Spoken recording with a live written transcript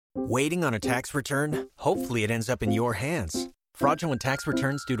Waiting on a tax return? Hopefully it ends up in your hands. Fraudulent tax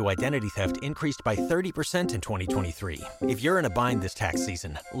returns due to identity theft increased by 30% in 2023. If you're in a bind this tax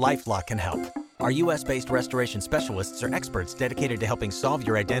season, LifeLock can help. Our U.S.-based restoration specialists are experts dedicated to helping solve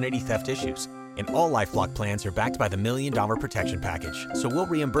your identity theft issues. And all LifeLock plans are backed by the $1 Million Protection Package. So we'll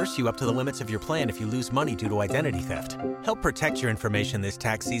reimburse you up to the limits of your plan if you lose money due to identity theft. Help protect your information this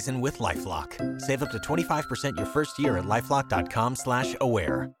tax season with LifeLock. Save up to 25% your first year at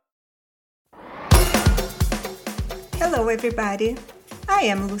LifeLock.com/aware. Hello everybody, I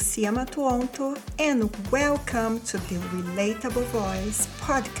am Lucia Matuonto and welcome to the Relatable Voice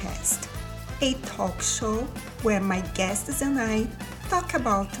podcast, a talk show where my guests and I talk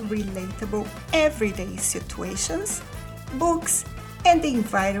about relatable everyday situations, books, and the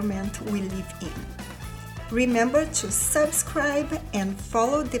environment we live in. Remember to subscribe and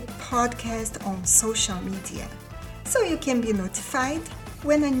follow the podcast on social media so you can be notified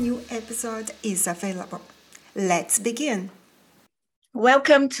when a new episode is available. Let's begin.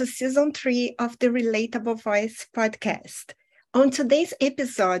 Welcome to Season 3 of the Relatable Voice podcast. On today's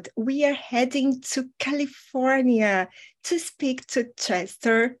episode, we are heading to California to speak to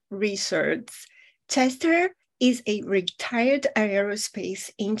Chester Richards. Chester is a retired aerospace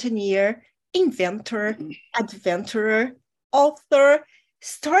engineer, inventor, adventurer, author,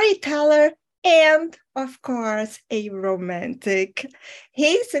 storyteller, and, of course, a romantic.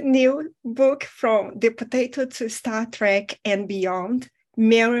 His new book, From the Potato to Star Trek and Beyond,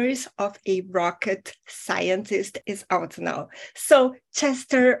 Memoirs of a Rocket Scientist, is out now. So,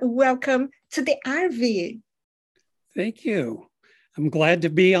 Chester, welcome to the RV. Thank you. I'm glad to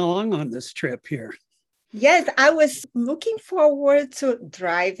be along on this trip here. Yes, I was looking forward to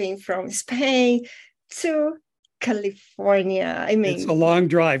driving from Spain to California. It's a long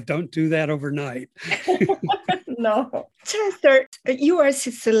drive. Don't do that overnight. No. Chester, you are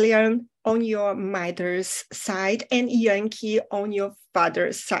Sicilian on your mother's side and Yankee on your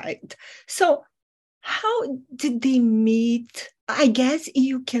father's side. So how did they meet? I guess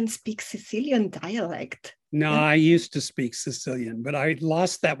you can speak Sicilian dialect. No, I used to speak Sicilian, but I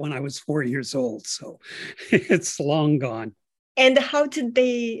lost that when I was 4 years old. So it's long gone. And how did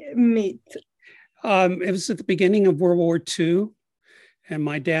they meet? It was at the beginning of World War II, and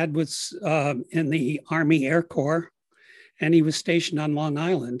my dad was in the Army Air Corps, and he was stationed on Long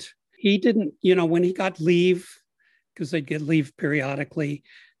Island. He didn't, when he got leave, because they'd get leave periodically,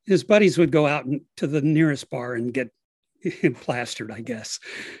 his buddies would go out to the nearest bar and get plastered, I guess.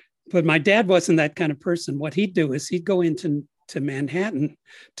 But my dad wasn't that kind of person. What he'd do is he'd go into Manhattan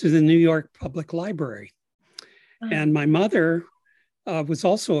to the New York Public Library. Uh-huh. And my mother was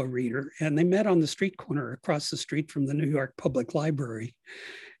also a reader, and they met on the street corner across the street from the New York Public Library.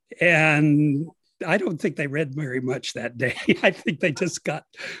 And I don't think they read very much that day. I think they just got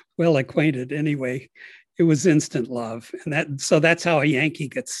well acquainted anyway. It was instant love. And that's how a Yankee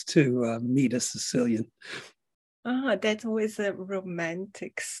gets to meet a Sicilian. Oh, that was a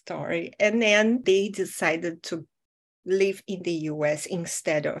romantic story. And then they decided to live in the US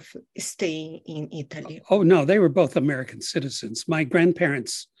instead of staying in Italy. Oh, no, they were both American citizens. My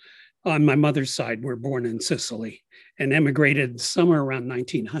grandparents on my mother's side were born in Sicily and emigrated somewhere around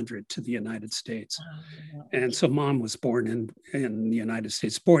 1900 to the United States. Oh, okay. And so mom was born in the United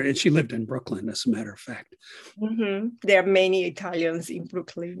States, and she lived in Brooklyn, as a matter of fact. Mm-hmm. There are many Italians in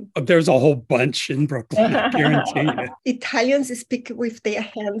Brooklyn. There's a whole bunch in Brooklyn, I guarantee you. Italians speak with their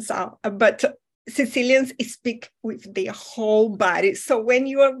hands out, but Sicilians speak with their whole body. So when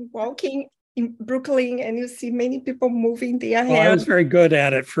you are walking in Brooklyn and you see many people moving their hands. I was very good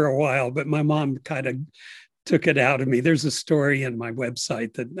at it for a while, but my mom kind of took it out of me. There's a story in my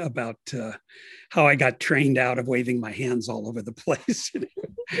website about how I got trained out of waving my hands all over the place.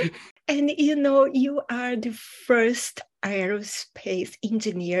 And you are the first aerospace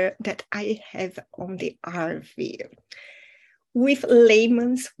engineer that I have on the RV. With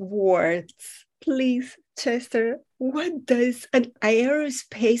layman's words, please, Chester, what does an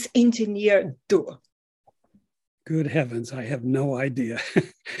aerospace engineer do? Good heavens, I have no idea.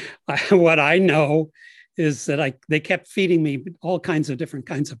 What I know is that they kept feeding me all kinds of different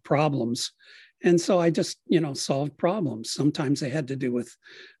kinds of problems. And so I just, solved problems. Sometimes they had to do with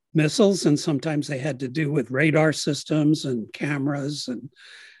missiles, and sometimes they had to do with radar systems and cameras and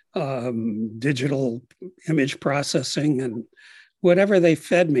digital image processing, and whatever they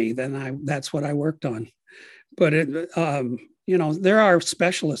fed me, then that's what I worked on. But there are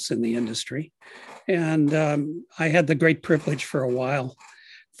specialists in the industry, and I had the great privilege for a while,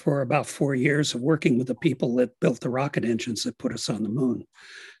 for about 4 years, of working with the people that built the rocket engines that put us on the moon.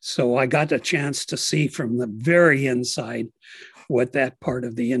 So I got a chance to see from the very inside what that part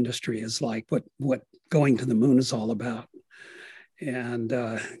of the industry is like, what going to the moon is all about. And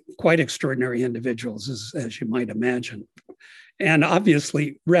quite extraordinary individuals, as you might imagine. And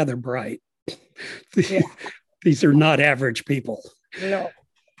obviously rather bright. Yeah. These are not average people. No.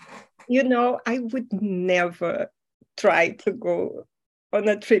 You know, I would never try to go on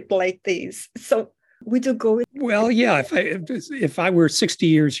a trip like this. So would you go? Well, yeah, if I were 60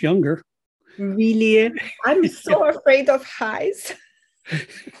 years younger. Really? I'm so afraid of heights.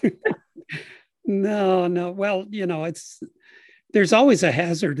 No. Well, there's always a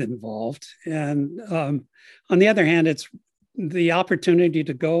hazard involved. And on the other hand, it's the opportunity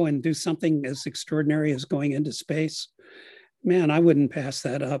to go and do something as extraordinary as going into space. Man, I wouldn't pass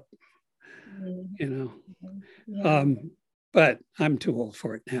that up, Yeah. But I'm too old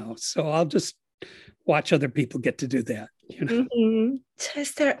for it now. So I'll just watch other people get to do that.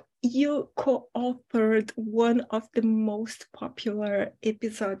 Chester, you co-authored one of the most popular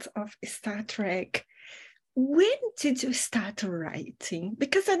episodes of Star Trek. When did you start writing?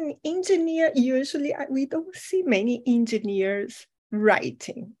 Because an engineer, usually we don't see many engineers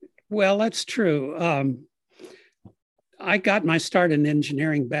writing. Well, that's true. I got my start in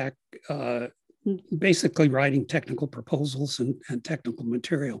engineering back basically writing technical proposals and technical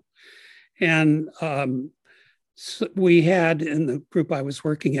material. And so we had, in the group I was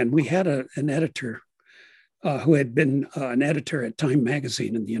working in, we had an editor who had been an editor at Time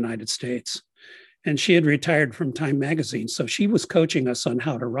Magazine in the United States. And she had retired from Time Magazine. So she was coaching us on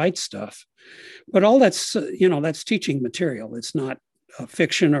how to write stuff. But all that's, that's teaching material. It's not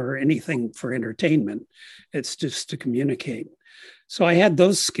fiction or anything for entertainment. It's just to communicate. So I had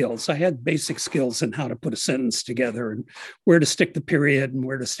those skills. I had basic skills in how to put a sentence together and where to stick the period and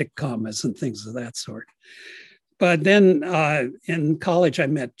where to stick commas and things of that sort. But then in college, I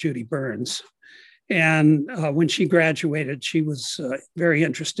met Judy Burns. And when she graduated, she was very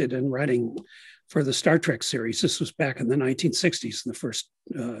interested in writing for the Star Trek series. This was back in the 1960s, in the first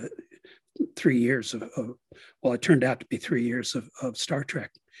 3 years it turned out to be 3 years of Star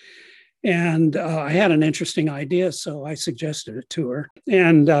Trek. And I had an interesting idea, so I suggested it to her.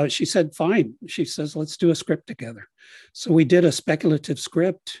 And she said, fine. She says, let's do a script together. So we did a speculative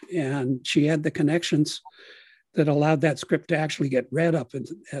script, and she had the connections that allowed that script to actually get read up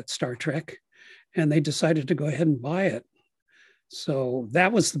at Star Trek. And they decided to go ahead and buy it. So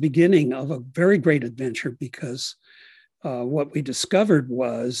that was the beginning of a very great adventure, because what we discovered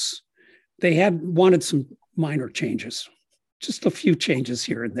was they had wanted some minor changes, just a few changes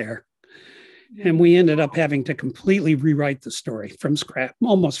here and there. And we ended up having to completely rewrite the story from scratch,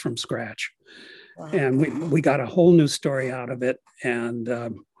 almost from scratch. Wow. And we got a whole new story out of it, and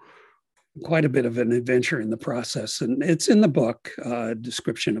quite a bit of an adventure in the process. And it's in the book, a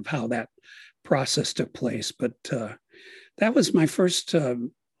description of how that process took place. But that was my first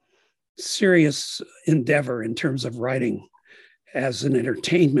serious endeavor in terms of writing as an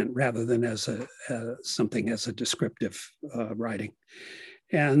entertainment rather than as something as a descriptive writing.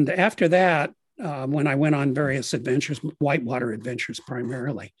 And after that, when I went on various adventures, whitewater adventures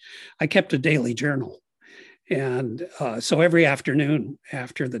primarily, I kept a daily journal. And so every afternoon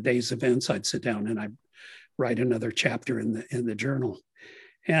after the day's events, I'd sit down and I'd write another chapter in the journal.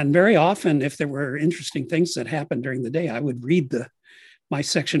 And very often, if there were interesting things that happened during the day, I would read my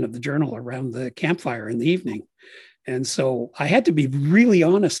section of the journal around the campfire in the evening. And so I had to be really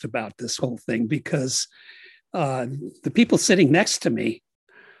honest about this whole thing, because the people sitting next to me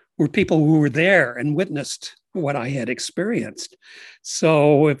were people who were there and witnessed what I had experienced.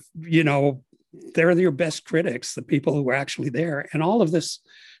 So if, they're your best critics, the people who were actually there. And all of this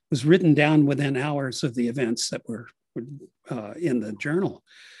was written down within hours of the events that were in the journal.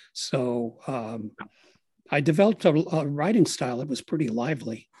 So I developed a writing style that was pretty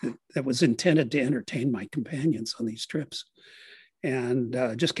lively, that was intended to entertain my companions on these trips. And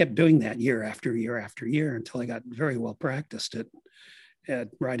just kept doing that year after year after year until I got very well practiced at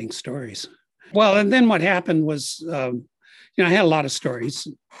writing stories. Well, and then what happened was, I had a lot of stories,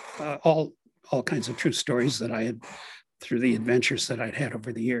 all kinds of true stories that I had through the adventures that I'd had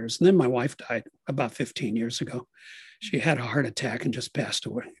over the years. And then my wife died about 15 years ago. She had a heart attack and just passed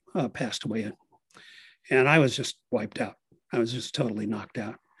away. And I was just wiped out. I was just totally knocked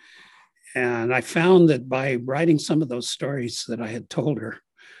out. And I found that by writing some of those stories that I had told her,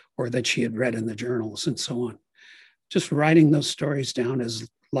 or that she had read in the journals and so on, just writing those stories down as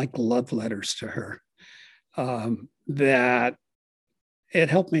like love letters to her, that it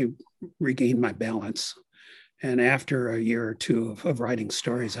helped me regain my balance. And after a year or two of writing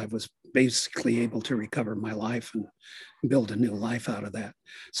stories, I was basically able to recover my life and build a new life out of that.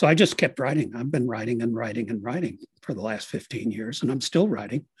 So I just kept writing. I've been writing and writing and writing for the last 15 years, and I'm still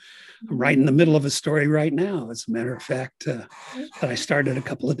writing. I'm right in the middle of a story right now, as a matter of fact, that I started a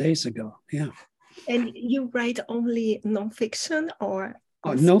couple of days ago. Yeah. And you write only nonfiction or?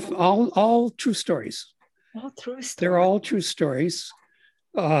 No, all true stories. All true stories. They're all true stories.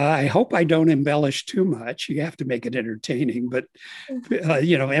 I hope I don't embellish too much. You have to make it entertaining, but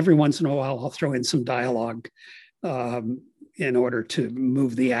every once in a while I'll throw in some dialogue in order to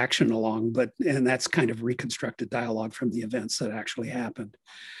move the action along. And that's kind of reconstructed dialogue from the events that actually happened.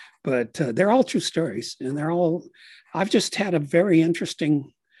 But they're all true stories, and I've just had a very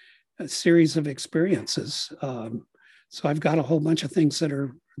interesting series of experiences. So I've got a whole bunch of things that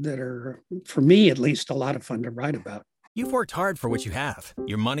are, for me at least, a lot of fun to write about. You've worked hard for what you have.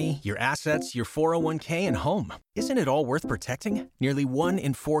 Your money, your assets, your 401k, and home. Isn't it all worth protecting? Nearly 1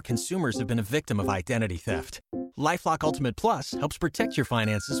 in 4 consumers have been a victim of identity theft. LifeLock Ultimate Plus helps protect your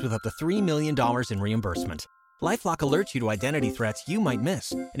finances with up to $3 million in reimbursement. LifeLock alerts you to identity threats you might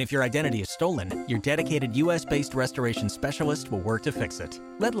miss. And if your identity is stolen, your dedicated U.S.-based restoration specialist will work to fix it.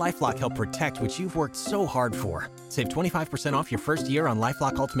 Let LifeLock help protect what you've worked so hard for. Save 25% off your first year on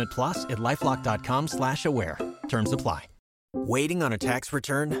LifeLock Ultimate Plus at LifeLock.com/aware. Terms apply. Waiting on a tax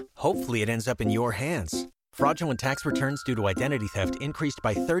return? Hopefully it ends up in your hands. Fraudulent tax returns due to identity theft increased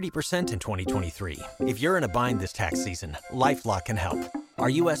by 30% in 2023. If you're in a bind this tax season, LifeLock can help. Our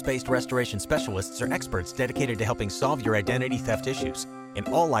U.S.-based restoration specialists are experts dedicated to helping solve your identity theft issues. And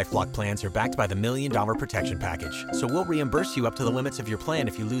all LifeLock plans are backed by the $1 Million Protection Package. So we'll reimburse you up to the limits of your plan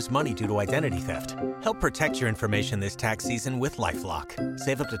if you lose money due to identity theft. Help protect your information this tax season with LifeLock.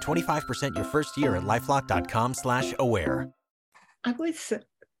 Save up to 25% your first year at LifeLock.com/aware. I was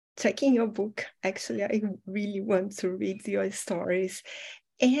checking your book. Actually, I really want to read your stories.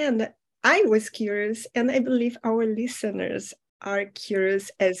 And I was curious, and I believe our listeners are curious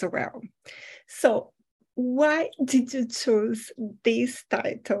as well. So why did you choose this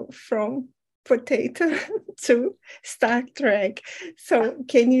title, From Potato to Star Trek? So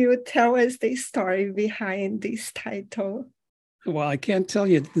can you tell us the story behind this title? Well, I can't tell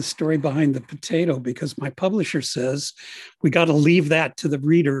you the story behind the potato because my publisher says we got to leave that to the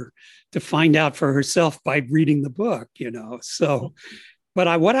reader to find out for herself by reading the book, So,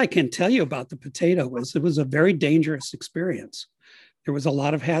 but what I can tell you about the potato was it was a very dangerous experience. There was a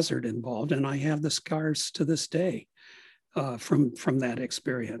lot of hazard involved, and I have the scars to this day from that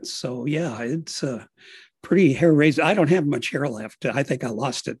experience. So, yeah, it's pretty hair-raising. I don't have much hair left. I think I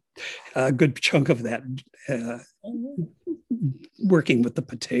lost a good chunk of that working with the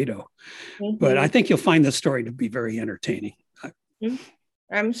potato. Mm-hmm. But I think you'll find the story to be very entertaining.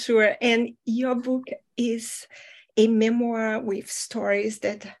 I'm sure. And your book is a memoir with stories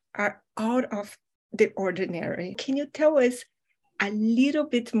that are out of the ordinary. Can you tell us a little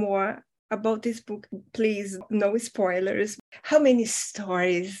bit more about this book, please? No spoilers. How many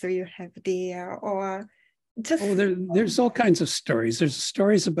stories do you have there? Or just there's all kinds of stories. There's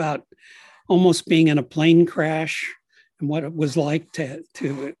stories about almost being in a plane crash and what it was like to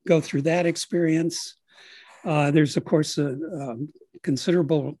go through that experience. There's, of course, a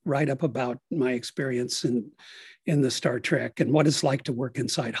considerable write-up about my experience in the Star Trek and what it's like to work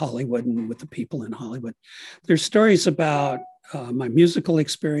inside Hollywood and with the people in Hollywood. There's stories about my musical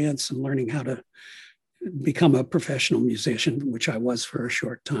experience and learning how to become a professional musician, which I was for a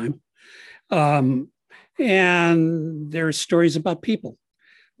short time. And there are stories about people.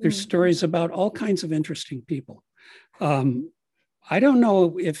 There's stories about all kinds of interesting people. I don't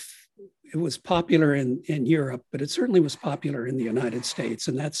know if it was popular in Europe, but it certainly was popular in the United States.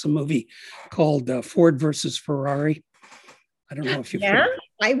 And that's a movie called Ford versus Ferrari. I don't know if you've heard.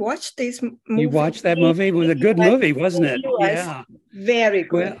 I watched this movie. You watched that movie? It was a good movie, wasn't it? Yeah. Very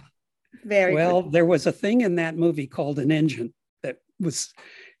good. Well, there was a thing in that movie called an engine that was,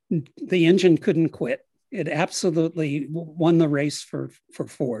 the engine couldn't quit. It absolutely won the race for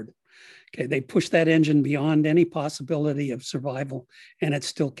Ford. Okay, they pushed that engine beyond any possibility of survival, and it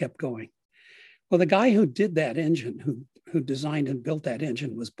still kept going. Well, the guy who did that engine, who designed and built that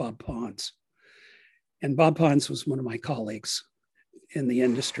engine, was Bob Pons. And Bob Pons was one of my colleagues in the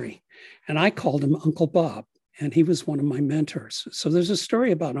industry. And I called him Uncle Bob, and he was one of my mentors. So there's a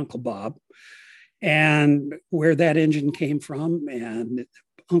story about Uncle Bob and where that engine came from and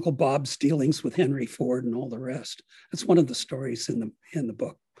Uncle Bob's dealings with Henry Ford and all the rest. That's one of the stories in the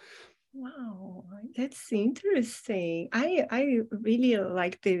book. Wow, that's interesting. I really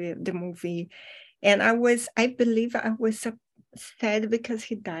liked the movie. And I believe I was sad because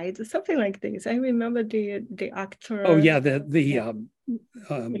he died, something like this. I remember the actor. Oh yeah, the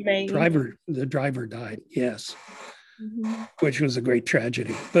main. driver died. Yes, Mm-hmm. which was a great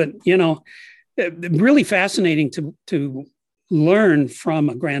tragedy. But you know, really fascinating to learn from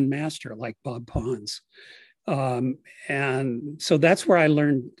a grandmaster like Bob Pons. And so that's where I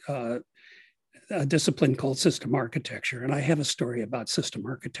learned a discipline called system architecture. And I have a story about system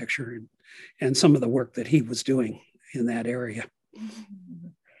architecture and some of the work that he was doing in that area.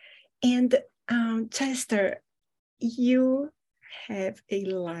 And Chester, you have a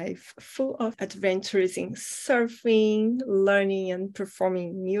life full of adventures in surfing, learning and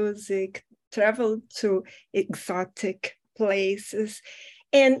performing music, travel to exotic places.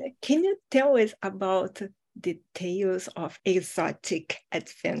 And can you tell us about the tales of exotic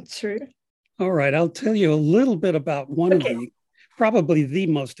adventure? All right, I'll tell you a little bit about one of probably the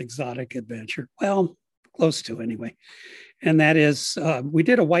most exotic adventure. Well, close to anyway. And that is, we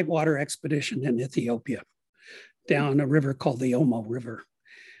did a whitewater expedition in Ethiopia down a river called the Omo River,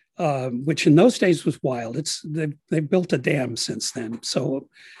 which in those days was wild. They've built a dam since then, so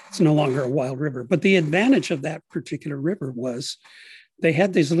it's no longer a wild river. But the advantage of that particular river was they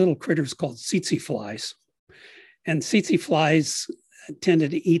had these little critters called tsetse flies. And tsetse flies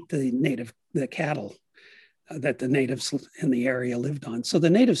tended to eat the cattle that the natives in the area lived on. So the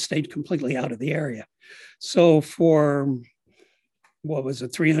natives stayed completely out of the area. So for,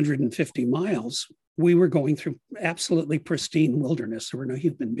 350 miles, we were going through absolutely pristine wilderness. There were no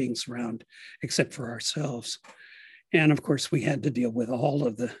human beings around except for ourselves. And of course, we had to deal with all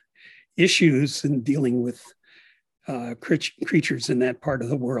of the issues in dealing with creatures in that part of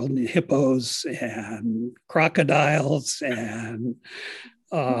the world, hippos and crocodiles and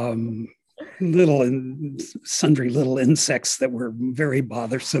sundry little insects that were very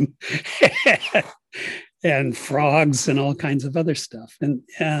bothersome and frogs and all kinds of other stuff. And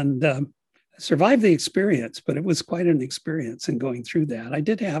survived the experience, but it was quite an experience in going through that. I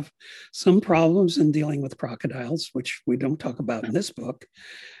did have some problems in dealing with crocodiles, which we don't talk about in this book,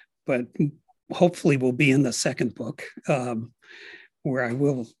 but hopefully will be in the second book, where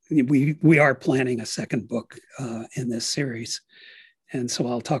we are planning a second book in this series. And so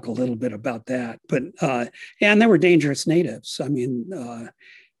I'll talk a little bit about that. But, and there were dangerous natives. I mean,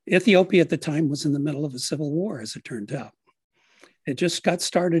 Ethiopia at the time was in the middle of a civil war, as it turned out. It just got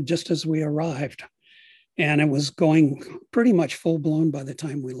started just as we arrived. And it was going pretty much full blown by the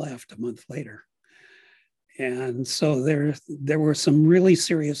time we left a month later. And so there were some really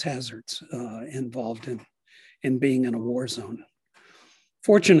serious hazards involved in being in a war zone.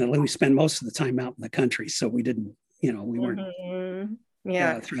 Fortunately, we spent most of the time out in the country, so we didn't, we weren't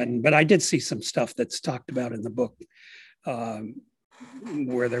threatened. But I did see some stuff that's talked about in the book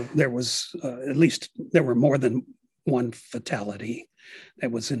where there was at least there were more than one fatality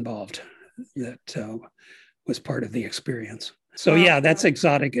that was involved that was part of the experience. So yeah, that's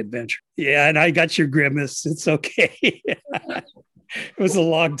exotic adventure. Yeah, and I got your grimace. It's okay. It was a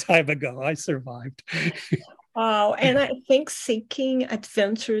long time ago. I survived. Wow, and I think seeking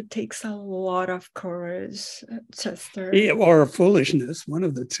adventure takes a lot of courage, Chester. Yeah, or foolishness, one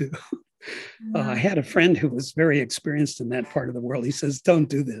of the two. I had a friend who was very experienced in that part of the world. He says, "Don't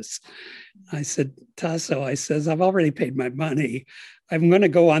do this." I said, "Tasso," I says, "I've already paid my money. I'm going to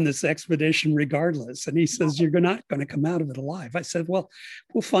go on this expedition regardless." And he says, "You're not going to come out of it alive." I said, "Well,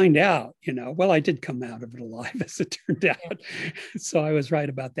 we'll find out, Well, I did come out of it alive, as it turned out. So I was right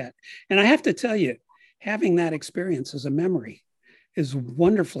about that. And I have to tell you, having that experience as a memory is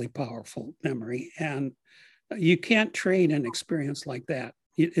wonderfully powerful memory. And you can't trade an experience like that.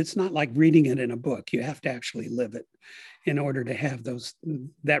 It's not like reading it in a book. You have to actually live it in order to have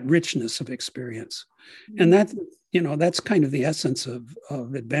that richness of experience. And that's kind of the essence of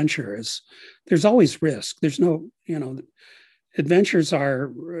adventure is there's always risk. There's no, adventures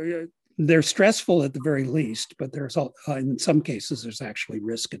they're stressful at the very least, but there's in some cases, there's actually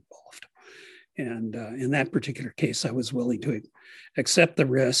risk involved. And in that particular case, I was willing to accept the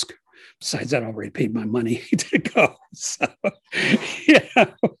risk. Besides, I'd already paid my money to go. So,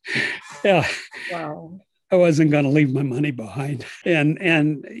 yeah. Wow. I wasn't going to leave my money behind. And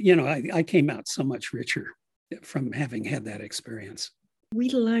I came out so much richer from having had that experience.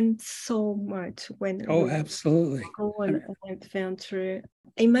 We learned so much when absolutely. Go on an adventure.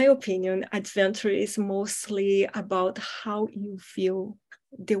 In my opinion, adventure is mostly about how you feel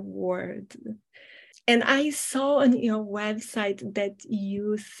the world. And I saw on your website that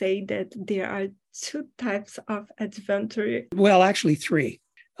you say that there are 2 types of adventure. Well, actually 3.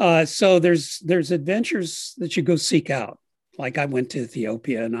 So there's adventures that you go seek out. Like I went to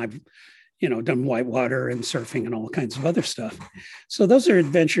Ethiopia and I've, done whitewater and surfing and all kinds of other stuff. So those are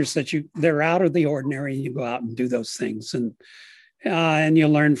adventures that they're out of the ordinary. You go out and do those things, and you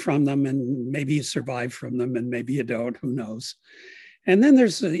learn from them, and maybe you survive from them, and maybe you don't, who knows. And then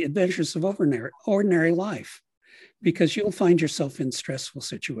there's the adventures of ordinary life, because you'll find yourself in stressful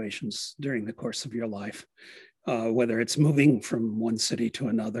situations during the course of your life, whether it's moving from one city to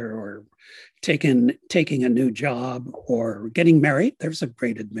another, or taking a new job, or getting married. There's a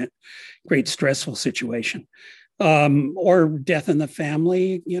great stressful situation, or death in the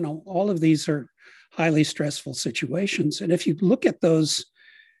family. All of these are highly stressful situations. And if you look at those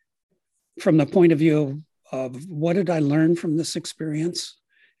from the point of view of what did I learn from this experience,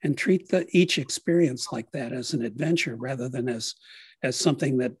 and treat each experience like that as an adventure rather than as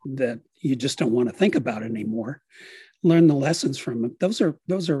something that you just don't want to think about anymore. Learn the lessons from it. Those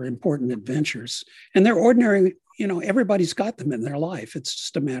are important adventures, and they're ordinary. Everybody's got them in their life. It's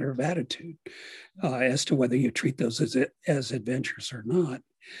just a matter of attitude as to whether you treat those as adventures or not.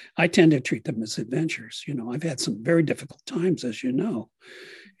 I tend to treat them as adventures. I've had some very difficult times, as you know,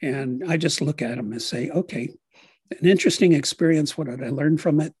 and I just look at them and say, okay, an interesting experience. What did I learn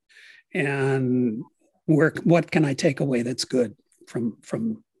from it? And what can I take away that's good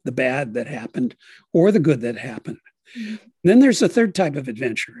from the bad that happened or the good that happened? Mm-hmm. Then there's a third type of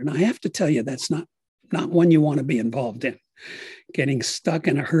adventure. And I have to tell you, that's not one you want to be involved in. Getting stuck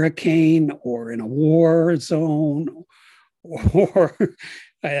in a hurricane or in a war zone, or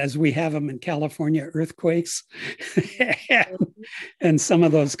as we have them in California, earthquakes. And some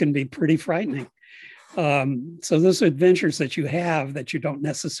of those can be pretty frightening. So those adventures that you have that you don't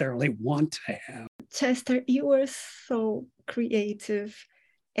necessarily want to have. Chester, you are so creative,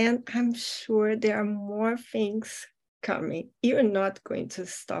 and I'm sure there are more things coming. You're not going to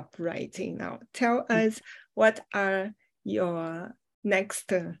stop writing now. Tell us, what are your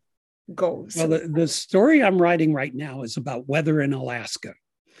next goals? Well, the story I'm writing right now is about weather in Alaska,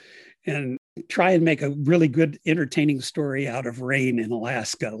 and try and make a really good, entertaining story out of rain in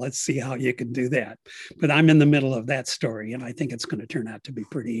Alaska. Let's see how you can do that. But I'm in the middle of that story, and I think it's going to turn out to be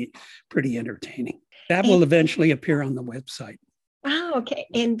pretty entertaining. That will eventually appear on the website. Okay.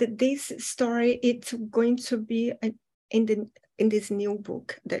 And this story, it's going to be in this new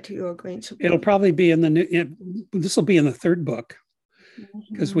book that you are going to. It'll probably be in the new. This will be in the third book,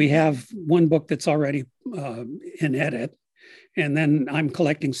 because we have one book that's already in edit. And then I'm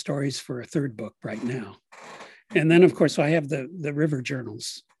collecting stories for a third book right now. And then, of course, I have the river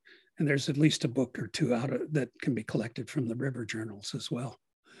journals. And there's at least a book or two that can be collected from the river journals as well.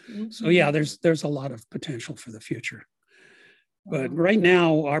 Mm-hmm. So, yeah, there's a lot of potential for the future. But right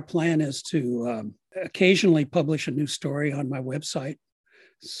now, our plan is to occasionally publish a new story on my website,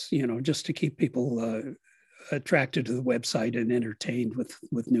 just to keep people attracted to the website and entertained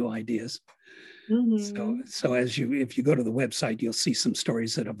with new ideas. Mm-hmm. So if you go to the website, you'll see some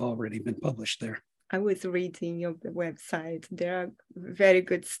stories that have already been published there. I was reading your website. There are very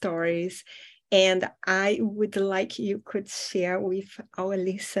good stories. And I would like you could share with our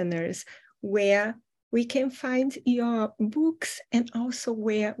listeners where we can find your books and also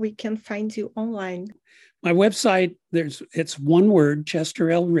where we can find you online. My website, it's one word,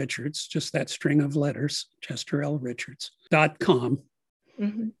 Chester L. Richards, just that string of letters, chesterlrichards.com.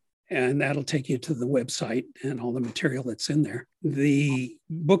 Mm-hmm. And that'll take you to the website and all the material that's in there. The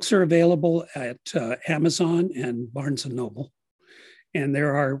books are available at Amazon and Barnes & Noble. And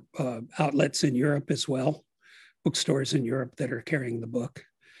there are outlets in Europe as well, bookstores in Europe that are carrying the book.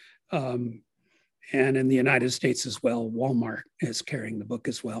 And in the United States as well, Walmart is carrying the book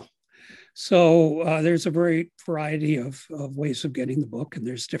as well. So there's a variety of ways of getting the book. And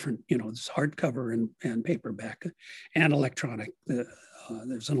there's different, there's hardcover and paperback and electronic.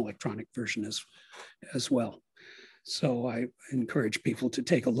 There's an electronic version as well. So I encourage people to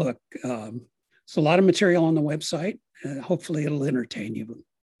take a look. It's a lot of material on the website. Hopefully it'll entertain you.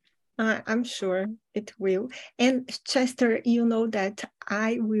 I'm sure it will. And Chester, you know that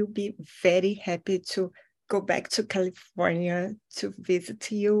I will be very happy to go back to California to visit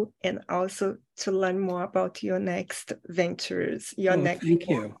you and also to learn more about your next ventures, Thank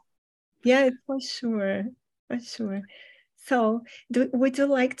you. Yeah, for sure. So would you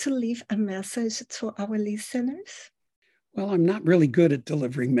like to leave a message to our listeners? Well, I'm not really good at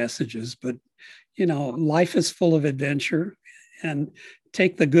delivering messages, but, life is full of adventure, and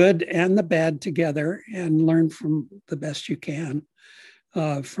take the good and the bad together and learn from the best you can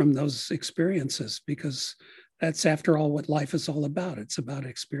from those experiences, because that's, after all, what life is all about. It's about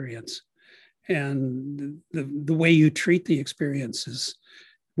experience. And the way you treat the experiences,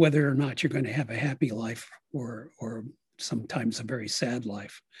 whether or not you're going to have a happy life or sometimes a very sad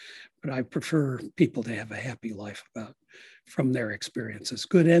life. But I prefer people to have a happy life from their experiences,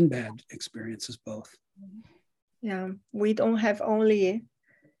 good and bad experiences, both. Yeah, we don't have only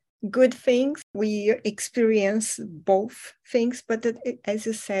good things. We experience both things, but as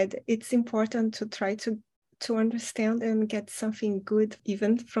you said, it's important to try to understand and get something good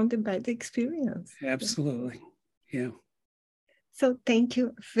even from the bad experience. Absolutely. Yeah. So thank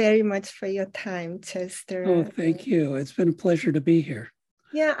you very much for your time, Chester. Oh, thank you. It's been a pleasure to be here.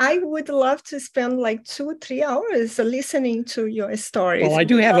 Yeah, I would love to spend like 2-3 hours listening to your stories. Well, I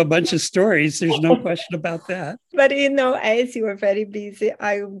do have a bunch of stories. There's no question about that. But, as you are very busy,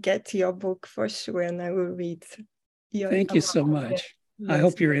 I will get your book for sure and I will read your. Thank you so much. Yes. I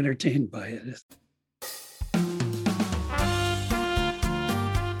hope you're entertained by it.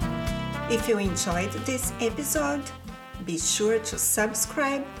 If you enjoyed this episode, be sure to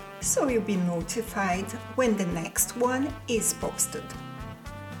subscribe so you'll be notified when the next one is posted.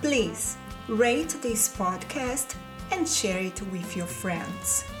 Please rate this podcast and share it with your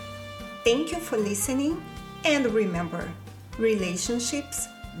friends. Thank you for listening, and remember, relationships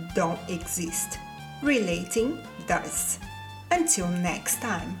don't exist. Relating does. Until next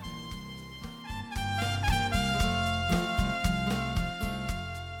time.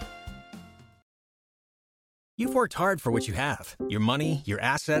 You've worked hard for what you have. Your money, your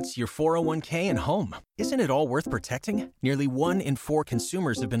assets, your 401k, and home. Isn't it all worth protecting? Nearly 1 in 4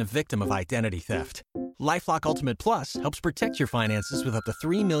 consumers have been a victim of identity theft. LifeLock Ultimate Plus helps protect your finances with up to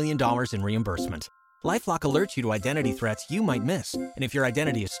 $3 million in reimbursement. LifeLock alerts you to identity threats you might miss. And if your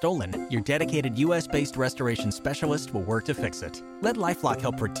identity is stolen, your dedicated U.S.-based restoration specialist will work to fix it. Let LifeLock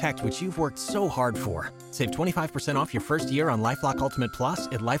help protect what you've worked so hard for. Save 25% off your first year on LifeLock Ultimate Plus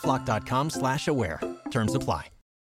at LifeLock.com/aware. Terms apply.